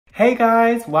Hey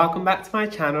guys, welcome back to my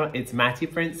channel. It's Matty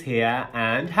Prince here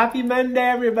and happy Monday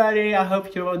everybody. I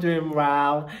hope you're all doing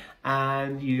well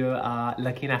and you are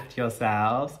looking after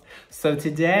yourselves. So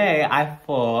today I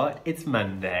thought it's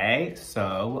Monday,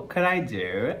 so what could I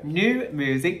do? New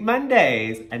Music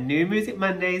Mondays. And New Music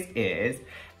Mondays is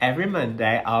every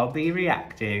Monday I'll be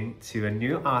reacting to a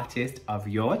new artist of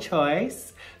your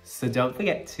choice. So don't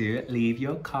forget to leave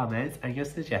your comments and your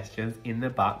suggestions in the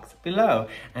box below.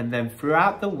 And then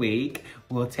throughout the week,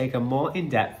 we'll take a more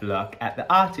in-depth look at the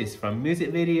artists, from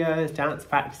music videos, dance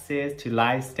practices to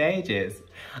live stages.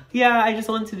 Yeah, I just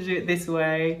wanted to do it this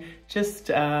way, just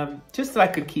so I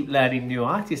could keep learning new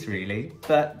artists really.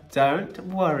 But don't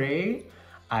worry,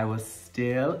 I will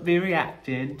still be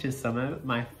reacting to some of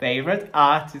my favorite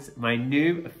artists, my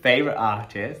new favorite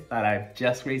artists that I've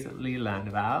just recently learned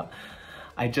about.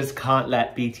 I just can't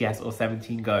let BTS or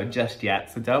 17 go just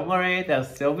yet, so don't worry, there'll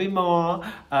still be more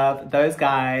of those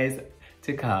guys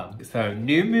to come. So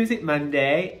New Music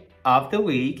Monday of the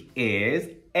week is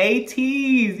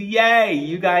Ateez. Yay!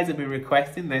 You guys have been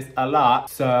requesting this a lot.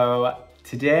 So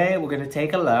today we're going to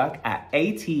take a look at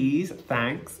Ateez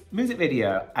Thanxx music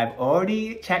video. I've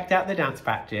already checked out the dance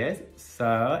practice,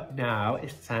 so now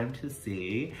it's time to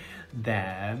see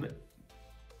them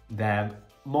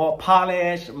more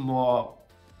polished, more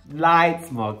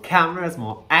lights, more cameras,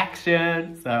 more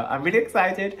action. So I'm really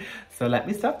excited. So let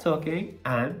me stop talking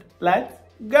and let's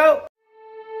go.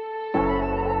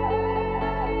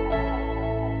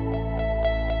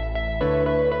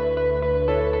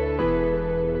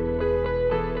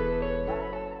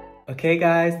 Okay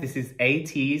guys, this is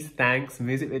Ateez Thanxx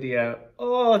music video.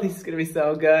 Oh, this is gonna be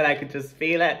so good. I can just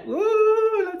feel it.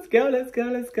 Woo! Let's go, let's go,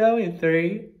 let's go in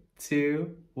 3,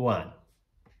 2, 1.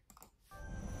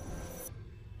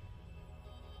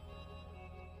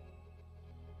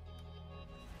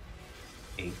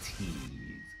 Ateez.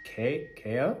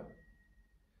 KO?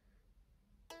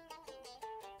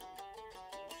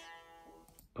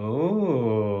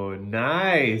 Oh,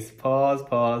 nice. Pause,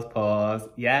 pause, pause.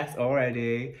 Yes,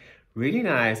 already. Really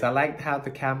nice. I liked how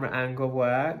the camera angle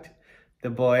worked.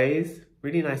 The boys,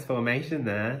 really nice formation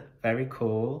there. Very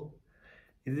cool.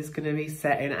 Is this going to be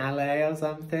set in LA or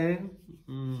something?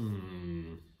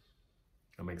 I'm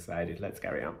excited. Let's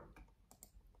carry on.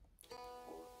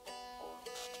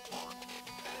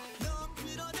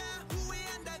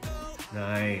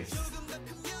 Nice.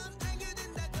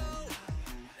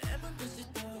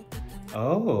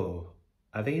 Oh,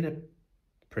 are they in a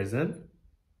prison?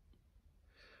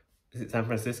 Is it San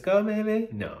Francisco maybe?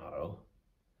 No.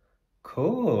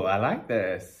 Cool, I like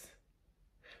this.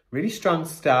 Really strong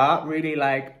start, really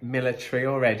like military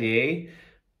already.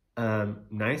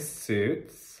 Nice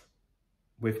suits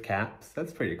with caps,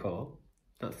 that's pretty cool.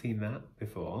 Not seen that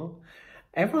before.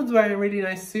 Everyone's wearing really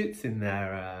nice suits in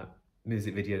their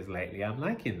music videos lately. I'm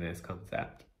liking this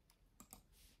concept.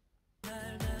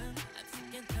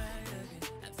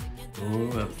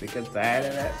 Ooh, I'm sick and tired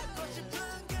of it.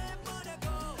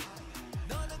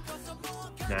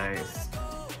 Nice.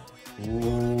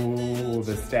 Ooh,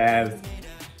 the stairs.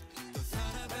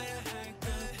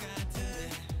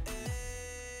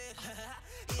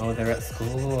 Oh, they're at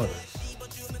school.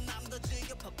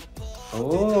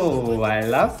 Oh, I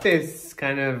love this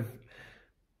kind of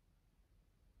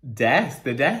desk.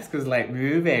 The desk is like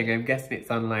moving. I'm guessing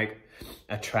it's on like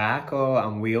a track or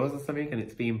on wheels or something, and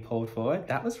it's being pulled forward.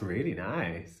 That was really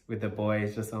nice, with the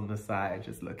boys just on the side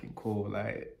just looking cool,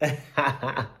 like.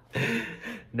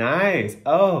 Nice.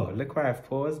 Oh, look where I've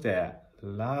paused it.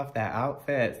 Love their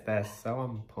outfits, they're so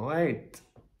on point.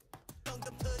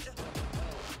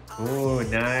 Oh,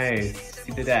 nice.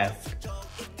 See the desk.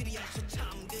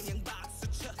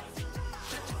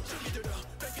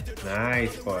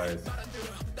 Nice, boys.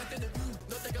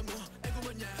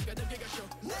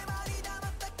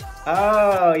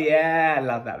 Oh yeah, I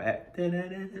love that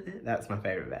bit. That's my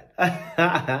favorite bit.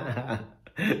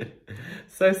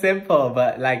 So simple,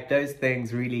 but like those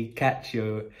things really catch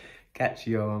your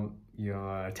attention,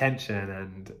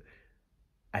 and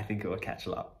I think it will catch a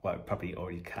lot. Well, probably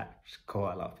already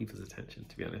caught a lot of people's attention,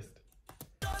 to be honest.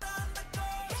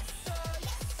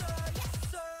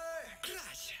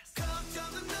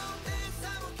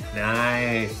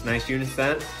 Nice, nice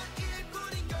unison.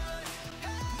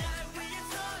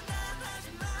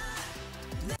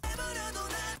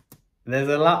 There's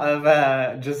a lot of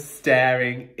just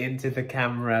staring into the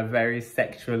camera very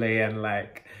sexually and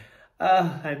like,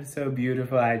 oh, I'm so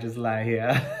beautiful, I just lie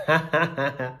here.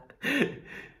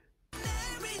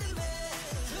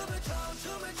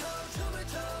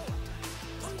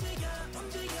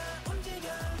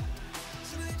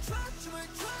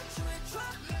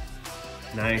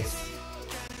 Nice.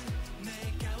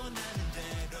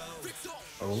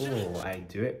 Oh, I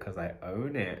do it because I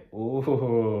own it.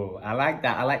 Oh, I like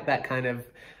that. I like that kind of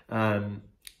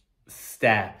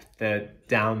step, the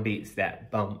downbeat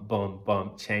step. Bump, bump,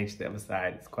 bump, change to the other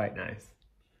side. It's quite nice.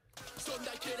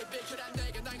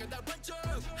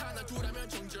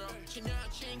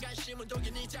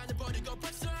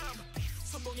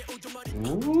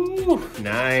 Ooh,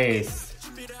 nice.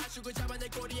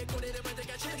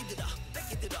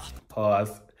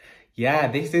 Pause.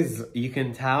 Yeah, this is, you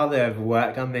can tell they've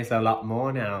worked on this a lot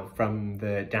more now from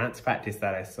the dance practice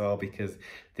that I saw, because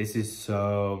this is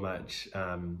so much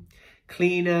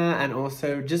cleaner and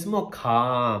also just more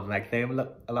calm. Like they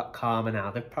look a lot calmer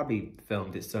now. They've probably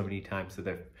filmed it so many times, so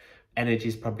the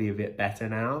energy's probably a bit better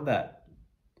now. But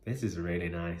this is really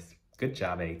nice. Good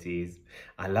job, Ateez.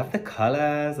 I love the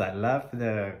colors. I love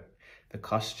the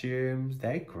costumes.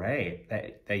 They're great.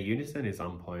 Their unison is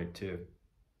on point too.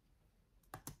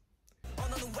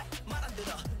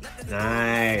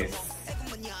 Nice.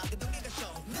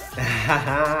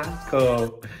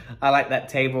 Cool. I like that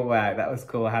table work. That was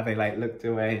cool how they like looked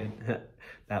away.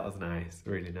 That was nice.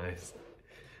 Really nice.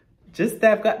 Just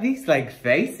they've got these like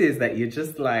faces that you're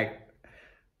just like,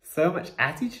 so much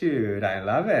attitude. I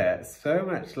love it. So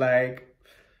much like,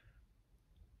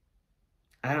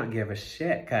 I don't give a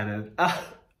shit kind of. Oh,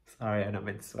 sorry, I don't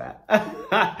mean to sweat.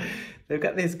 They've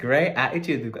got this great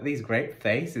attitude. They've got these great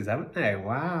faces, haven't they?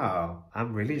 Wow.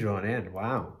 I'm really drawn in.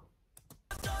 Wow.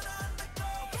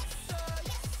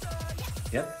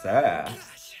 Yes, sir.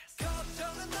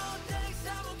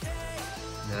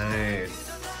 Nice.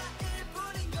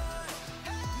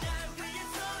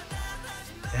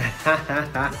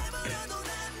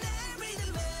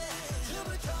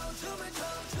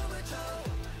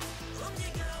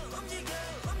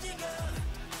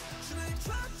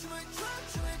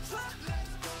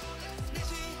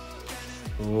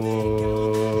 Ooh,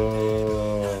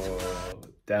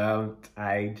 don't.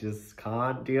 I just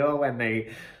can't deal when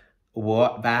they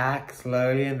walk back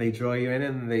slowly and they draw you in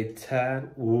and they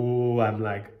turn. Ooh, I'm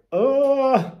like,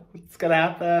 oh, what's gonna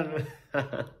happen?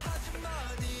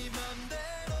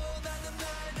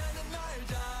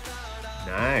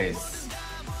 Nice.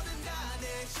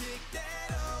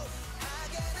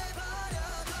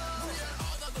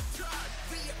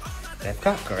 They've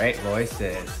got great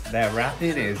voices. Their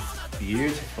rapping is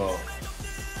beautiful.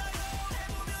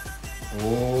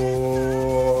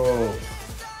 Ooh.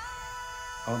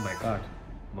 Oh my god.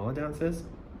 More dancers?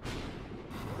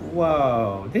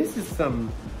 Whoa. This is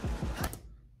some...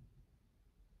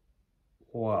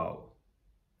 Whoa.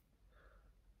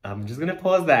 I'm just gonna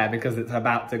pause there because it's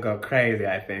about to go crazy,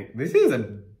 I think. This is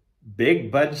a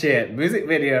big budget music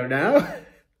video, no?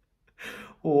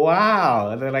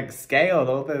 Wow. They're like scaled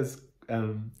all those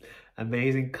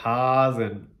amazing cars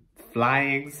and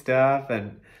flying stuff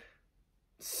and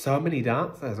so many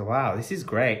dancers. Wow, this is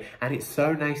great. And it's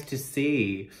so nice to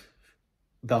see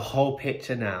the whole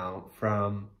picture now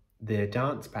from the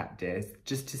dance practice,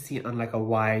 just to see it on like a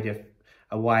wider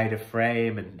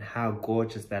frame, and how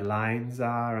gorgeous their lines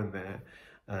are, and their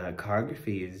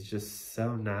choreography is just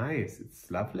so nice.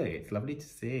 It's lovely. It's lovely to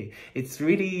see. It's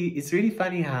really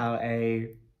funny how a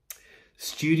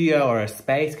studio or a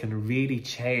space can really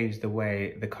change the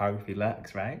way the choreography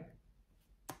looks, right?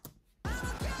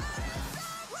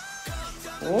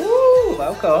 Ooh,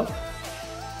 welcome.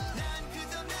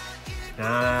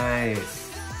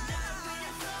 Nice.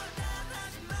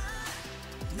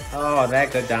 Oh, they're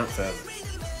good dancers.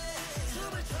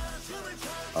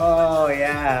 Oh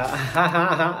yeah,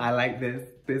 I like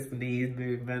this knees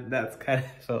movement. That's kind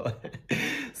of cool.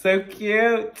 So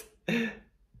cute.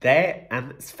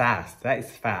 And it's fast. That is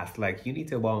fast. Like, you need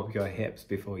to warm up your hips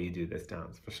before you do this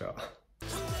dance for sure.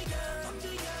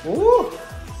 Ooh.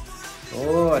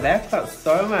 Oh, they've got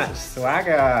so much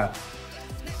swagger.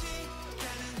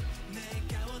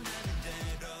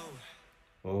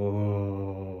 Oh.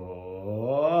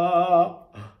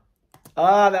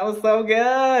 Oh, that was so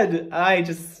good. It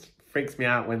just freaks me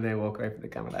out when they walk away from the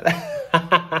camera like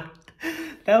that.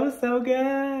 That was so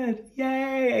good.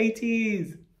 Yay,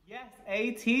 Ateez. Yes,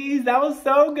 Ateez, that was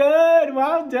so good.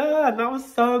 Well done. That was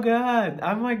so good.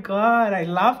 Oh my God, I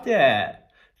loved it.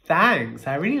 Thanks.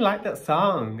 I really liked that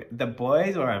song. The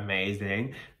boys were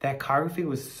amazing. Their choreography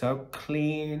was so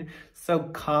clean, so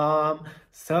calm,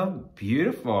 so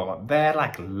beautiful. Their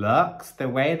like looks, the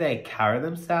way they carry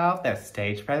themselves, their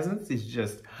stage presence is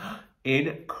just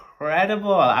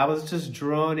incredible. I was just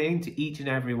drawn into each and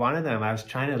every one of them. I was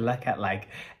trying to look at like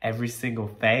every single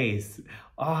face.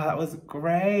 Oh, that was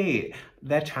great.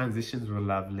 Their transitions were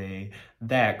lovely.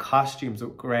 Their costumes were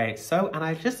great. And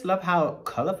I just love how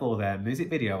colorful their music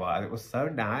video was. It was so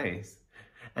nice.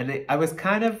 And I was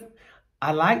kind of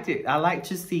I liked it. I liked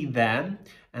to see them.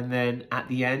 And then at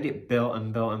the end, it built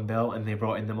and built and built, and they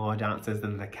brought in the more dancers,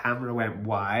 and the camera went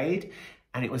wide.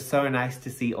 And it was so nice to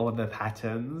see all the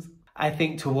patterns. I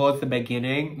think towards the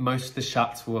beginning, most of the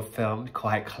shots were filmed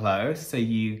quite close, so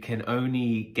you can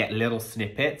only get little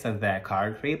snippets of their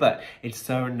choreography, but it's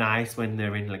so nice when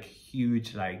they're in like a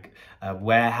huge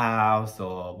warehouse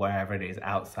or wherever it is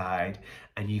outside,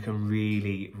 and you can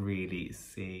really, really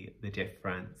see the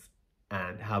difference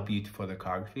and how beautiful the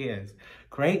choreography is.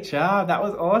 Great job, that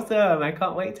was awesome. I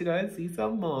can't wait to go and see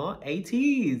some more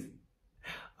Ateez.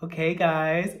 Okay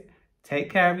guys, take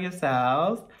care of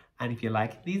yourselves. And if you're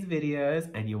liking these videos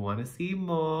and you want to see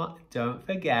more, don't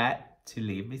forget to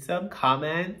leave me some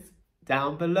comments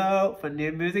down below for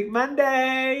New Music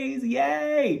Mondays.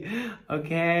 Yay!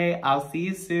 Okay, I'll see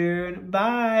you soon.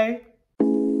 Bye!